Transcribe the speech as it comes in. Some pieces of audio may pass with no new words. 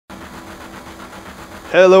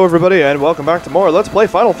Hello everybody and welcome back to more Let's Play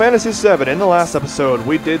Final Fantasy VII. In the last episode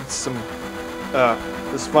we did some,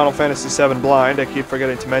 this Final Fantasy VII Blind, I keep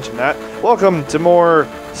forgetting to mention that. Welcome to more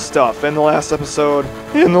stuff. In the last episode,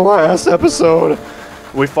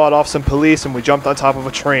 we fought off some police and we jumped on top of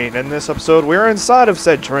a train. In this episode we are inside of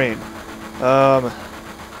said train. I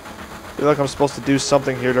feel like I'm supposed to do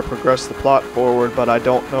something here to progress the plot forward, but I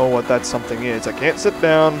don't know what that something is. I can't sit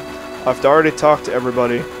down, I have to already talk to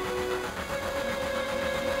everybody.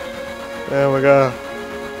 And we got...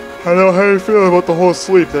 I know how you feel about the whole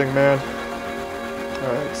sleep thing, man.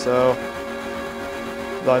 Alright, so...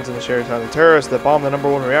 Lines in the shared town of the terrorists that bombed the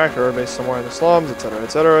 #1 reactor are based somewhere in the slums, etc.,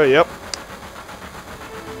 etc. Yep.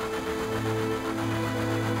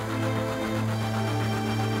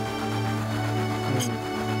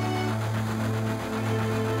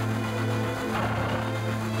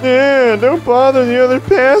 Yeah, don't bother the other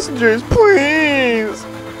passengers, please!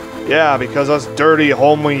 Yeah, because us dirty,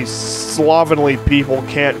 homely, slovenly people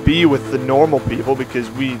can't be with the normal people because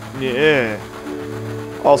we... yeah.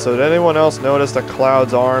 Also, did anyone else notice that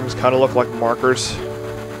Cloud's arms kind of look like markers?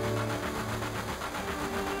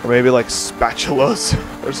 Or maybe like spatulas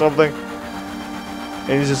or something?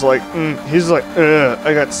 And he's just like, ugh,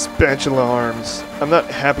 I got spatula arms. I'm not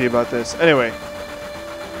happy about this. Anyway,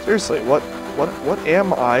 seriously, what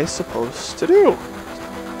am I supposed to do?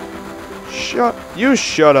 Shut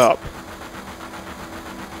up.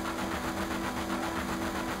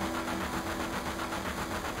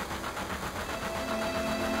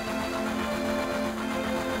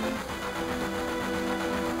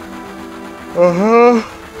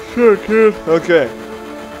 Sure, kid. Okay.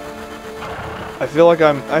 I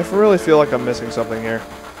really feel like I'm missing something here.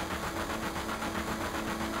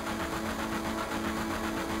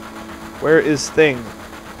 Where is thing?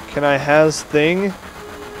 Can I has thing?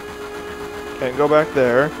 Can't go back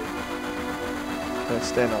there. Can I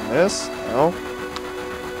stand on this? No.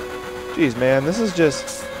 Jeez, man, this is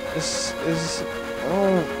just... This is...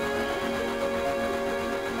 Oh...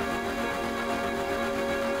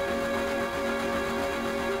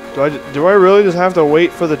 Do I really just have to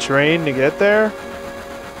wait for the train to get there?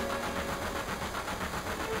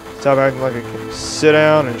 Stop acting like a kid. Sit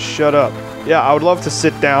down and shut up. Yeah, I would love to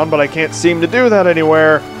sit down, but I can't seem to do that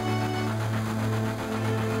anywhere.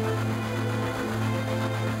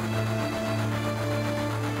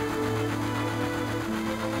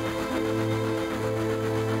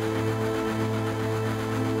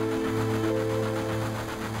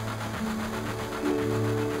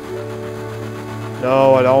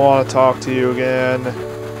 No, I don't want to talk to you again.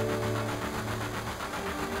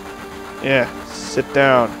 Yeah, sit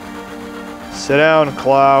down. Sit down,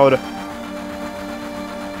 Cloud.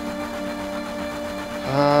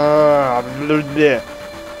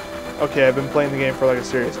 Okay, I've been playing the game for like a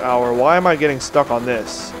serious hour. Why am I getting stuck on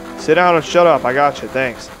this? Sit down and shut up. I got you.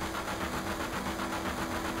 Thanks.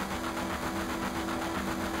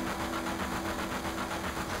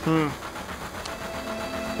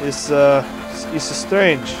 It's so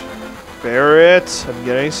strange. Barrett, I'm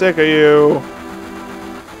getting sick of you.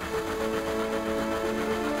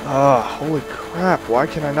 Ah, holy crap. Why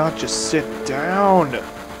can I not just sit down?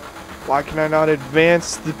 Why can I not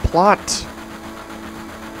advance the plot?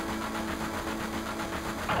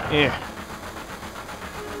 Yeah.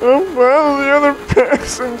 Don't bother the other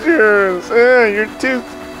passengers. You're too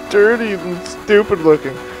dirty and stupid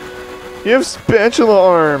looking. You have spatula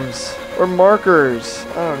arms. Or markers.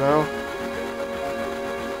 I don't know.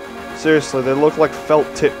 Seriously, they look like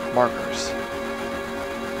felt tip markers.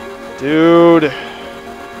 Dude.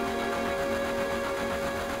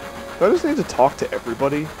 Do I just need to talk to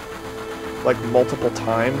everybody? Like multiple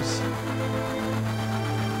times?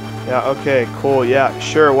 Yeah, okay, cool, yeah,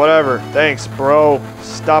 sure, whatever. Thanks, bro.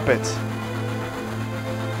 Stop it.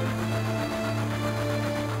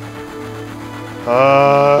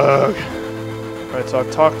 Ugh. Alright, so I've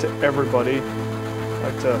talked to everybody.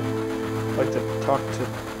 I'd like to talk to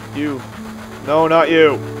you. No, not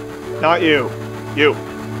you. Not you. You.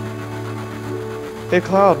 Hey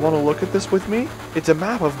Cloud, want to look at this with me? It's a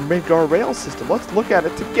map of Midgar rail system. Let's look at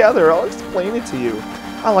it together. I'll explain it to you.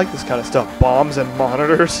 I like this kind of stuff. Bombs and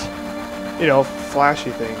monitors. You know,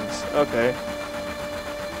 flashy things. Okay.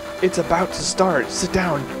 It's about to start. Sit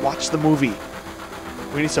down. Watch the movie.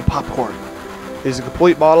 We need some popcorn. Here's a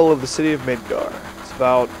complete model of the city of Midgar. It's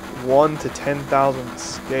about 1 to 10,000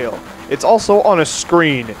 scale. It's also on a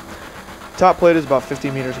screen. Top plate is about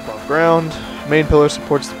 50 meters above ground. Main pillar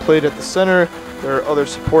supports the plate at the center. There are other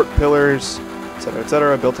support pillars,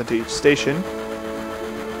 etc., built into each station.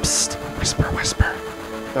 Psst, whisper, whisper.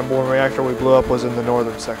 #1 reactor we blew up was in the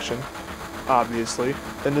northern section. obviously.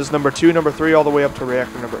 Then there's number 2, number 3, all the way up to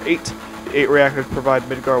reactor number 8. The 8 reactors provide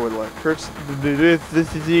Midgar with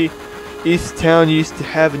electricity. Each town used to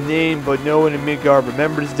have a name, but no one in Midgar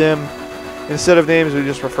remembers them. Instead of names, we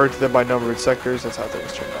just refer to them by numbered sectors. That's how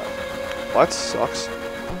things turn out. Well, that sucks.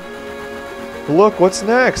 Look, what's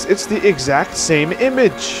next? It's the exact same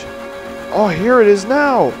image. Oh, here it is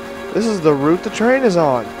now. This is the route the train is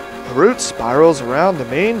on. The route spirals around the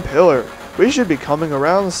main pillar. We should be coming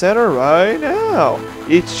around the center right now.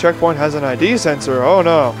 Each checkpoint has an ID sensor. Oh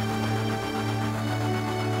no.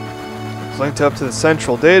 It's linked up to the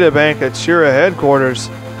central data bank at Shira headquarters.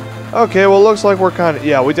 Okay, well, looks like we're kind of...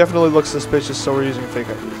 Yeah, we definitely look suspicious, so we're using fake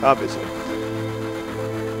IDs, obviously.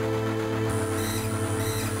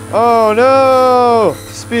 Oh no!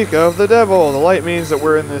 Speak of the devil. The light means that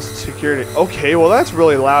we're in this security... Okay, well, that's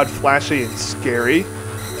really loud, flashy, and scary.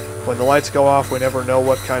 When the lights go off, we never know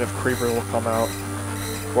what kind of creeper will come out.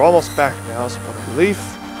 We're almost back now, so what a relief.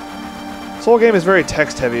 This whole game is very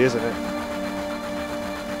text-heavy, isn't it?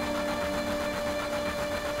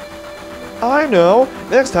 I know.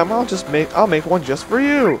 Next time I'll make one just for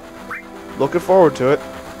you. Looking forward to it.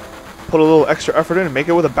 Put a little extra effort in and make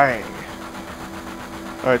it with a bang.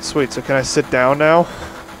 Alright, sweet. So can I sit down now?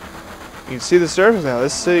 You can see the surface now. The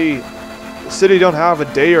city don't have a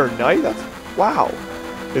day or night? That's... Wow.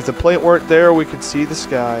 If the plate weren't there, we could see the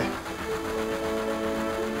sky.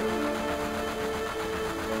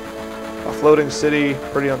 A floating city,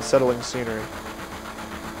 pretty unsettling scenery.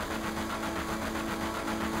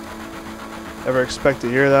 Never expect to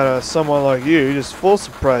hear that out of someone like you. You're just full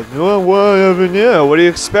surprise. What do you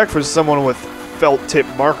expect from someone with felt-tip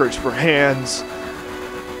markers for hands?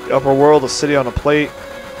 The upper world, a city on a plate.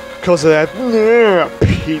 Because of that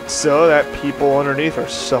pizza, that people underneath are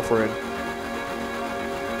suffering.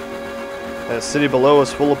 And the city below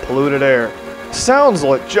is full of polluted air. Sounds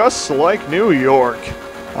like just like New York.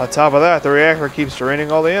 On top of that, the reactor keeps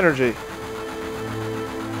draining all the energy.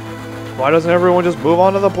 Why doesn't everyone just move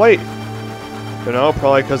on to the plate? You know,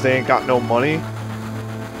 probably because they ain't got no money.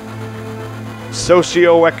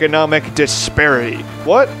 Socioeconomic disparity.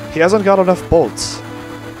 What? He hasn't got enough bolts.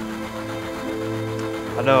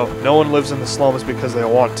 I know, no one lives in the slums because they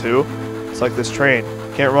want to. It's like this train.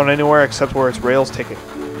 Can't run anywhere except where its rails take it.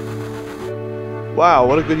 Wow,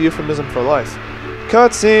 what a good euphemism for life.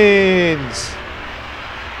 Cutscenes!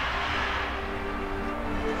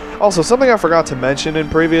 Also, something I forgot to mention in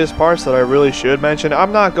previous parts that I really should mention.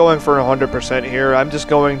 I'm not going for 100% here. I'm just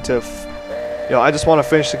going to, I just want to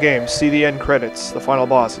finish the game, see the end credits, the final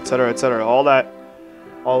boss, etc., etc. All that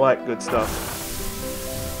good stuff.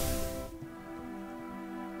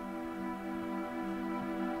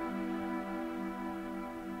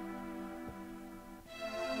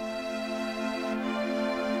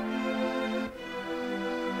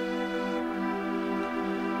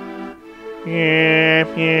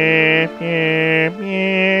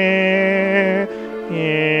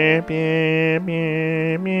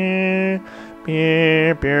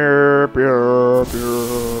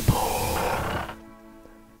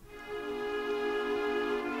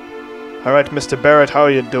 Alright, Mr. Barrett, how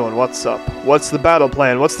are you doing? What's up? What's the battle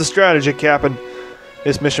plan? What's the strategy, Captain?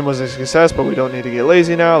 This mission was a success, but we don't need to get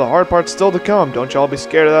lazy now. The hard part's still to come. Don't y'all be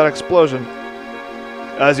scared of that explosion.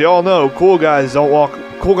 As you all know, cool guys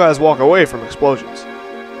walk away from explosions.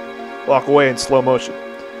 Walk away in slow motion.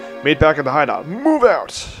 Meet back at the hideout. Move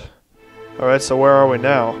out! Alright, so where are we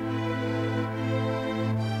now?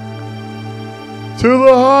 To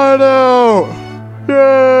the hideout!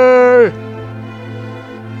 Yay!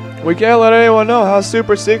 We can't let anyone know how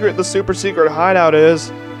super secret the super secret hideout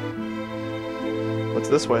is. What's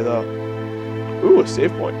this way, though? Ooh, a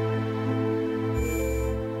save point.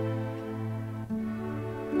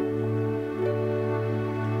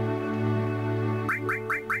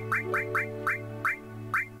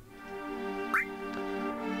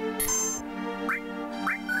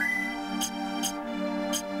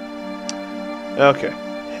 Okay.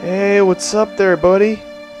 Hey, what's up there, buddy?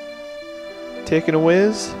 Taking a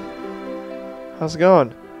whiz? How's it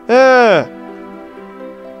going? Ah!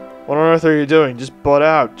 What on earth are you doing? Just butt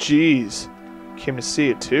out. Jeez. Came to see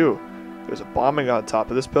it, too. There was a bombing on top.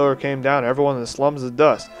 If this pillar came down, everyone in the slums is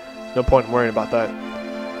dust. There's no point in worrying about that.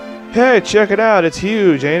 Hey, check it out. It's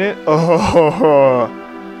huge, ain't it? Oh,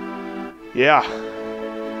 yeah.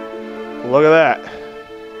 Look at that.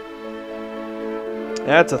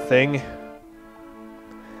 That's a thing.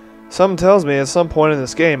 Something tells me at some point in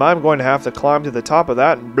this game, I'm going to have to climb to the top of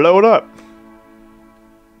that and blow it up.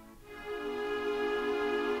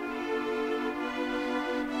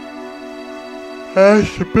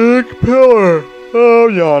 That's a big pillar. Oh,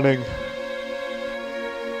 yawning.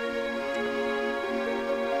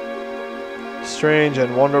 Strange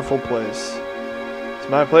and wonderful place. It's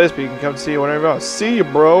my place, but you can come see it whenever you want. See you,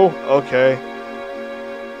 bro. Okay.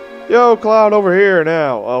 Yo, Cloud, over here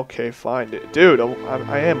now. Okay, fine. Dude,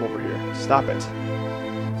 I am over here. Stop it.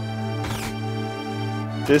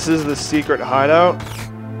 This is the secret hideout.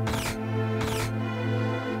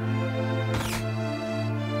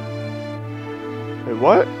 Wait,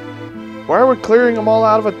 what? Why are we clearing them all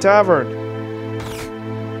out of a tavern?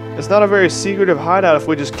 It's not a very secretive hideout if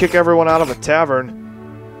we just kick everyone out of a tavern.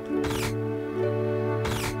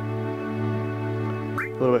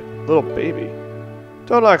 Little baby.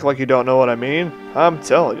 Don't act like you don't know what I mean. I'm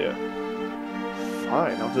telling you.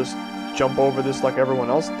 Fine, I'll just jump over this like everyone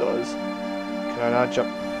else does. Can I not jump?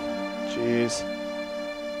 Jeez.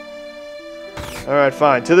 Alright,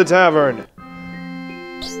 fine. To the tavern.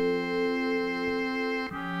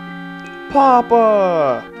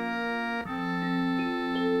 Papa!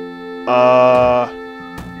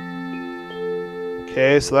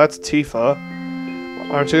 Okay, so that's Tifa.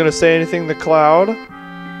 Aren't you gonna say anything to Cloud?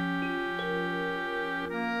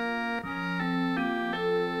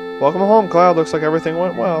 Welcome home, Cloud. Looks like everything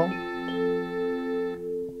went well.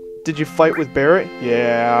 Did you fight with Barrett?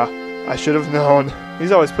 Yeah, I should have known.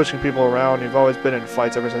 He's always pushing people around. You've always been in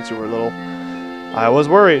fights ever since you were little. I was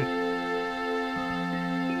worried.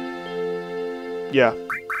 Yeah,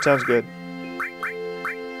 sounds good.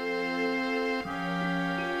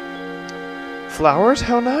 Flowers?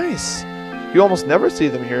 How nice. You almost never see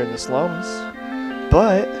them here in the slums.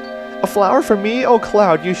 But, a flower for me? Oh,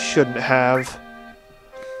 Cloud, you shouldn't have.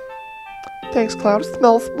 Thanks, Cloud. It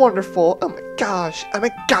smells wonderful. Oh my gosh. Oh my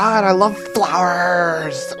god, I love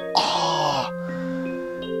flowers. Oh.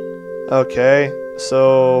 Okay,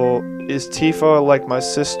 so is Tifa like my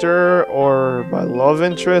sister or my love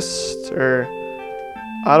interest? Or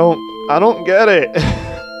I don't get it.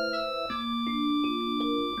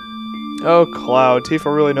 Oh, Cloud.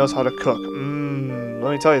 Tifa really knows how to cook.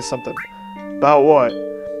 Let me tell you something. About what?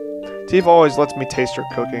 Tifa always lets me taste her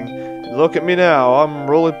cooking. Look at me now, I'm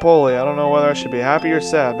roly-poly. I don't know whether I should be happy or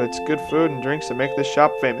sad, but it's good food and drinks that make this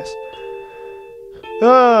shop famous.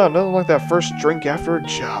 Ah, nothing like that first drink after a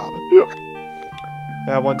job.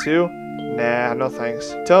 Have one too? Nah, no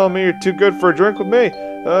thanks. Telling me you're too good for a drink with me?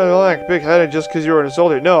 I don't like big-headed just because you're an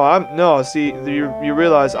soldier. No, see, you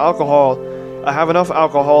realize alcohol, I have enough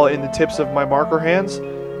alcohol in the tips of my marker hands,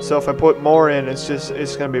 so if I put more in, it's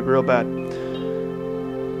gonna be real bad.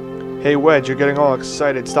 Hey, Wedge, you're getting all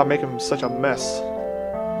excited. Stop making such a mess.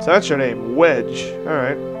 So that's your name, Wedge.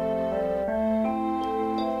 Alright.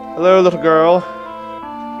 Hello, little girl.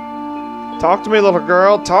 Talk to me, little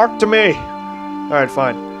girl. Talk to me! Alright,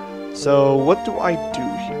 fine. So, what do I do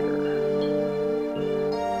here?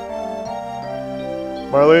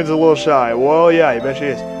 Marlene's a little shy. Well, yeah, you bet she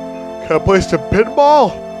is. Can I play some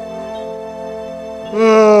pinball?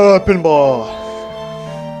 Pinball.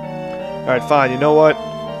 Alright, fine. You know what?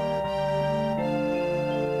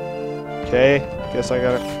 Okay, guess I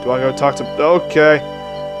gotta... Do I go talk to... Okay.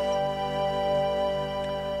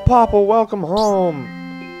 Papa, welcome home.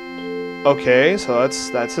 Okay, so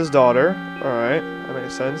that's his daughter. Alright, that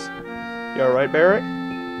makes sense. You alright, Barrett?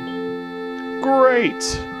 Great!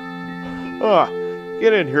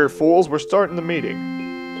 Get in here, fools. We're starting the meeting.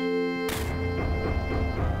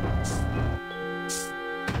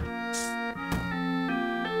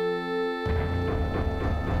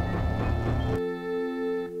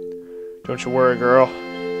 Don't you worry, girl.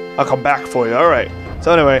 I'll come back for you. Alright.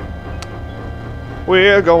 So anyway.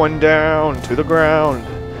 We're going down to the ground.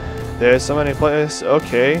 There's so many places.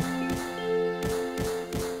 Okay.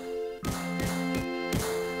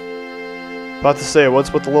 About to say,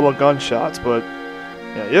 what's with the little gunshots, but...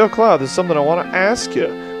 Yeah, yo, Cloud, there's something I want to ask you.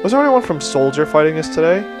 Was there anyone from Soldier fighting us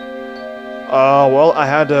today? Well, I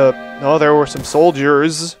had to... No, there were some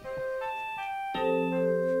soldiers.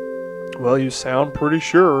 Well, you sound pretty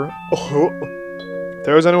sure. If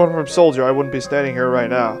there was anyone from Soldier, I wouldn't be standing here right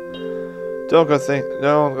now. Don't go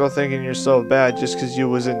thinking you're so bad just because you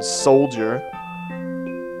was in Soldier.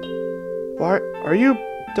 Why are you?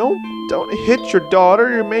 Don't hit your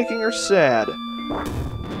daughter. You're making her sad.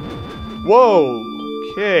 Whoa.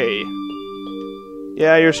 Okay.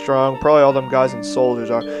 Yeah, you're strong. Probably all them guys in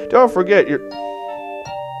Soldiers are. Don't forget you're.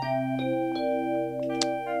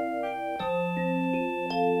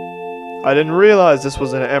 I didn't realize this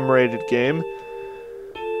was an M-rated game.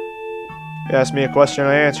 You asked me a question,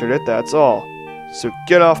 I answered it, that's all. So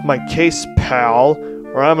get off my case, pal,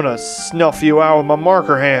 or I'm gonna snuff you out with my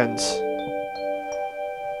marker hands.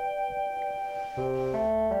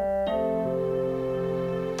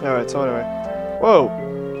 Alright, so anyway. Whoa!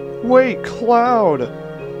 Wait, Cloud!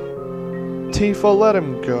 Tifa, let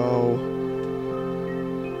him go.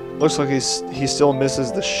 Looks like he still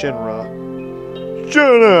misses the Shinra.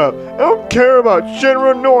 Shut up! I don't care about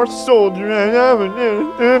Shinra nor Soldier.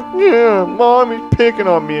 Mommy's picking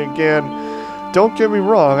on me again. Don't get me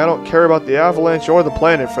wrong, I don't care about the Avalanche or the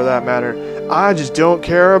planet for that matter. I just don't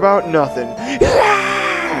care about nothing.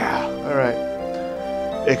 Alright.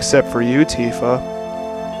 Except for you, Tifa.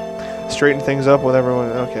 Straighten things up with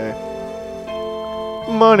everyone. Okay.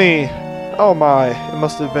 Money! Oh my, it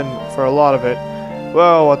must have been for a lot of it.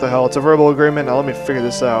 Well, what the hell, it's a verbal agreement. Now let me figure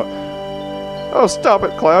this out. Oh, stop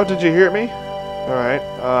it, Cloud, did you hear me? Alright,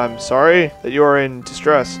 I'm sorry that you are in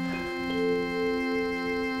distress.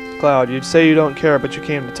 Cloud, you'd say you don't care, but you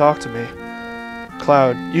came to talk to me.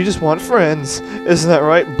 Cloud, you just want friends. Isn't that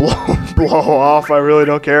right? Blow off, I really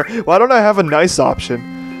don't care. Why don't I have a nice option?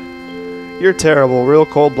 You're terrible, real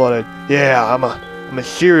cold-blooded. Yeah, I'm a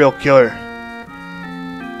serial killer.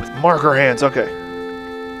 With marker hands, okay.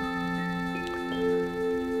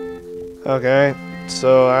 Okay,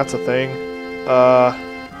 so that's a thing.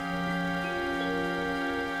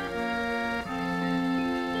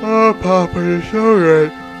 Oh, Papa, you're so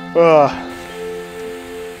good.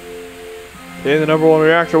 The number one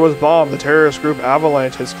reactor was bombed. The terrorist group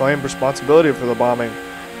Avalanche has claimed responsibility for the bombing.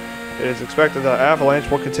 It is expected that Avalanche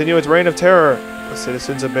will continue its reign of terror. The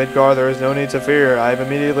citizens of Midgar, there is no need to fear. I have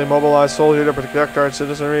immediately mobilized soldiers to protect our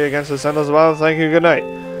citizenry against the sentinels of violence. Thank you, good night.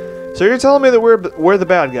 So you're telling me that we're the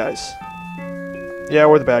bad guys? Yeah,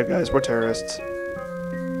 we're the bad guys. We're terrorists.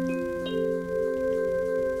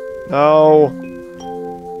 No.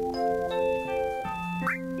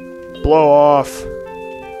 Blow off.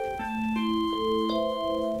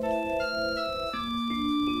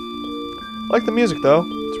 I like the music though.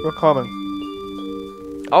 It's real calming.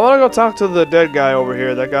 I want to go talk to the dead guy over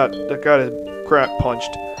here that got his crap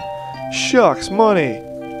punched. Shucks, money.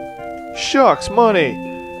 Shucks, money.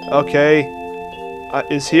 Okay.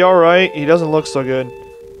 Is he alright? He doesn't look so good.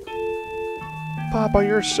 Papa,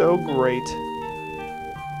 you're so great.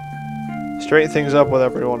 Straighten things up with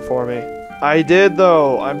everyone for me. I did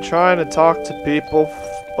though. I'm trying to talk to people,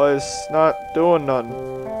 but it's not doing nothing.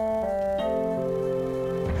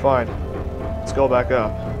 Fine. Let's go back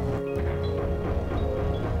up.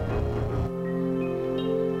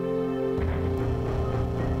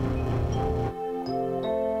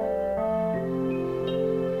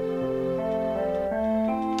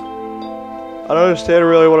 I don't understand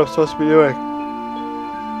really what I'm supposed to be doing.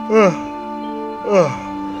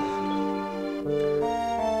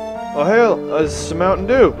 Oh hell, it's some Mountain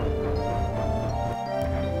Dew.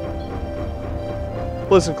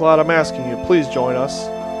 Listen, Cloud, I'm asking you, please join us.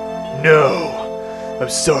 No. I'm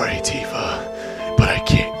sorry, Tifa, but I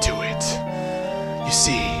can't do it. You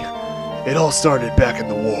see, it all started back in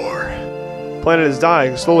the war. The planet is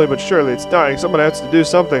dying, slowly but surely it's dying. Someone has to do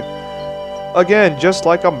something. Again, just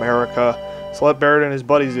like America. So let Barrett and his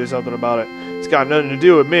buddies do something about it. It's got nothing to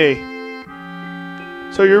do with me.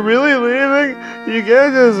 So you're really leaving? You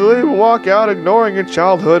can't just leave and walk out ignoring your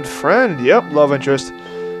childhood friend. Yep, love interest.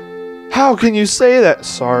 How can you say that?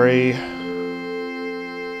 Sorry.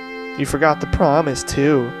 You forgot the promise,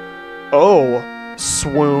 too. Oh,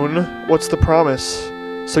 swoon. What's the promise?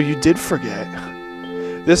 So you did forget.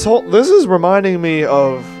 This is reminding me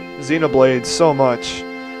of Xenoblade so much.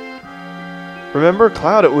 Remember,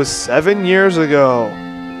 Cloud, it was 7 years ago.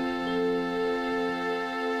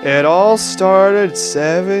 It all started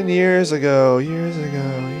 7 years ago. Years ago.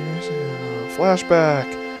 Flashback.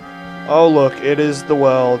 Oh, look, it is the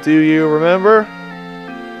well. Do you remember?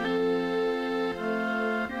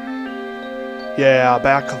 Yeah,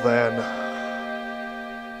 back then.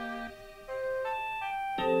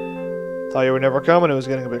 Thought you were never coming. It was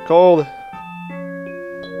getting a bit cold.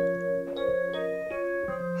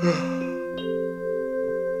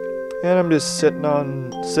 And I'm just sitting on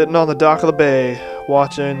the dock of the bay,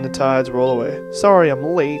 watching the tides roll away. Sorry, I'm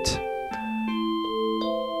late.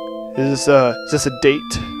 Is this a date,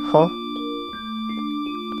 huh?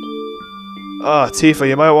 Tifa,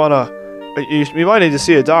 you might wanna, you might need to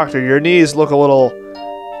see a doctor. Your knees look a little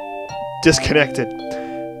disconnected.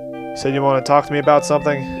 You said you want to talk to me about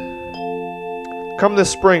something? Come this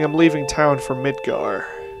spring, I'm leaving town for Midgar.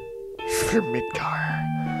 For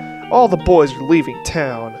Midgar. All the boys are leaving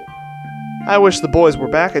town. I wish the boys were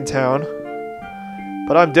back in town.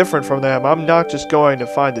 But I'm different from them. I'm not just going to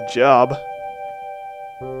find a job.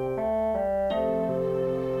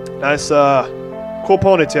 Nice, cool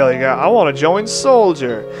ponytail you got. I want to join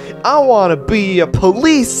Soldier. I want to be a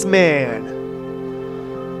policeman.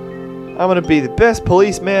 I'm going to be the best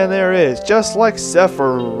policeman there is. Just like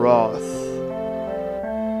Sephiroth.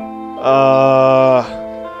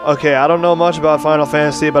 Okay, I don't know much about Final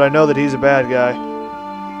Fantasy, but I know that he's a bad guy.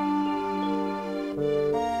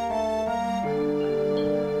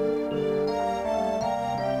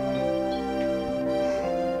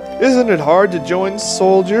 Isn't it hard to join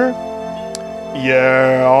soldier?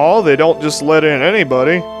 Yeah, they don't just let in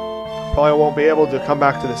anybody. Probably won't be able to come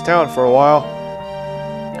back to this town for a while.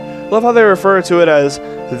 Love how they refer to it as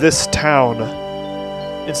this town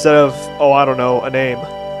instead of, oh, I don't know, a name.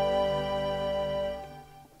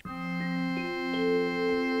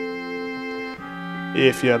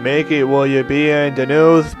 If you make it, will you be in the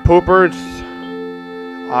news, poopers?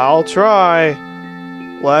 I'll try.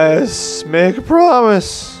 Let's make a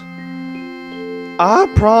promise. I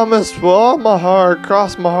promise with all my heart,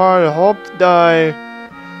 cross my heart, and hope to die.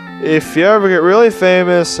 If you ever get really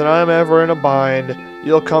famous and I'm ever in a bind,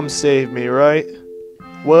 you'll come save me, right?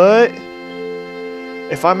 What?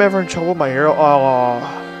 If I'm ever in trouble with my hero,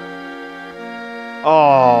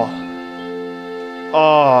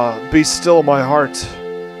 be still my heart.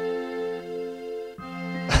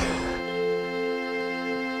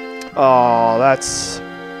 Oh, that's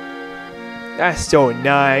so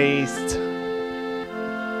nice.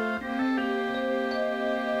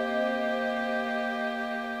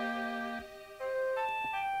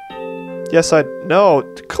 Yes, no,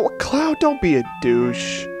 Cloud, don't be a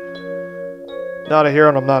douche. Not a hero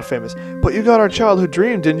and I'm not famous. But you got our childhood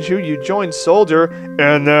dream, didn't you? You joined soldier,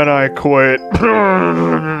 and then I quit.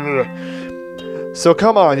 So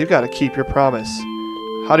come on, you gotta keep your promise.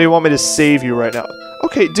 How do you want me to save you right now?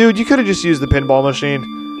 Okay, dude, you could have just used the pinball machine.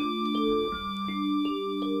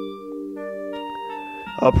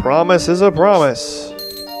 A promise is a promise.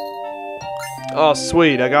 Oh,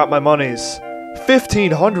 sweet, I got my monies.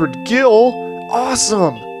 1,500 gil?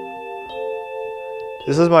 Awesome!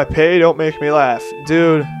 This is my pay, don't make me laugh.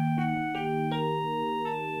 Dude.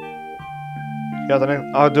 Got the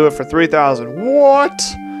name? I'll do it for 3,000. What?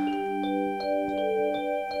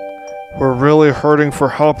 We're really hurting for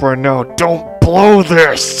help right now. Don't blow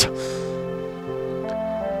this!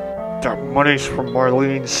 That money's from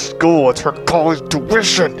Marlene's school. It's her college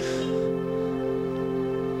tuition.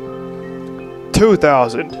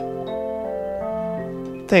 2,000.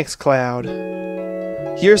 Thanks, Cloud.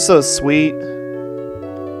 You're so sweet.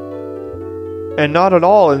 And not at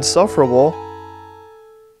all insufferable.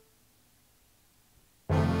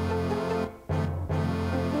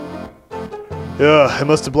 Yeah, I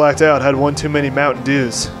must have blacked out. Had one too many Mountain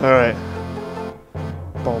Dews. Alright.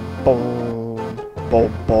 Boom, boom.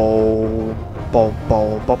 Boom, boom. Boom,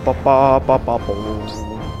 boom. Ba ba ba ba ba boom.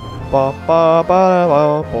 Ba ba ba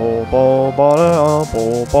ba boom, boom, ba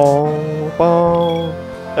boom, boom, boom.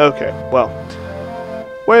 Okay, well.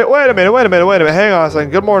 Wait a minute. Hang on a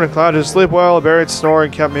second. Good morning, Cloud. Did you sleep well? A buried snoring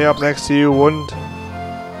kept me up next to you. Wouldn't.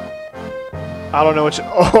 I don't know what you.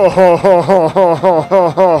 Oh,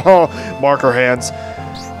 marker hands.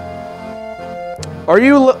 Are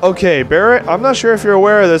you okay, Barrett? I'm not sure if you're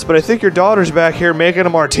aware of this, but I think your daughter's back here making a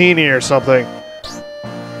martini or something.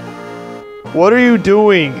 What are you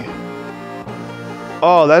doing?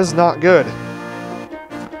 Oh, that is not good.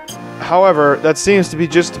 However, that seems to be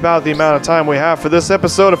just about the amount of time we have for this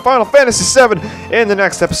episode of Final Fantasy VII. In the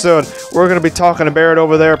next episode, we're going to be talking to Barrett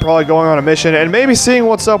over there, probably going on a mission, and maybe seeing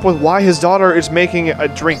what's up with why his daughter is making a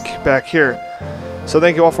drink back here. So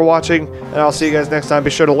thank you all for watching, and I'll see you guys next time. Be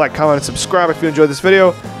sure to like, comment, and subscribe if you enjoyed this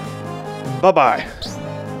video. Bye-bye.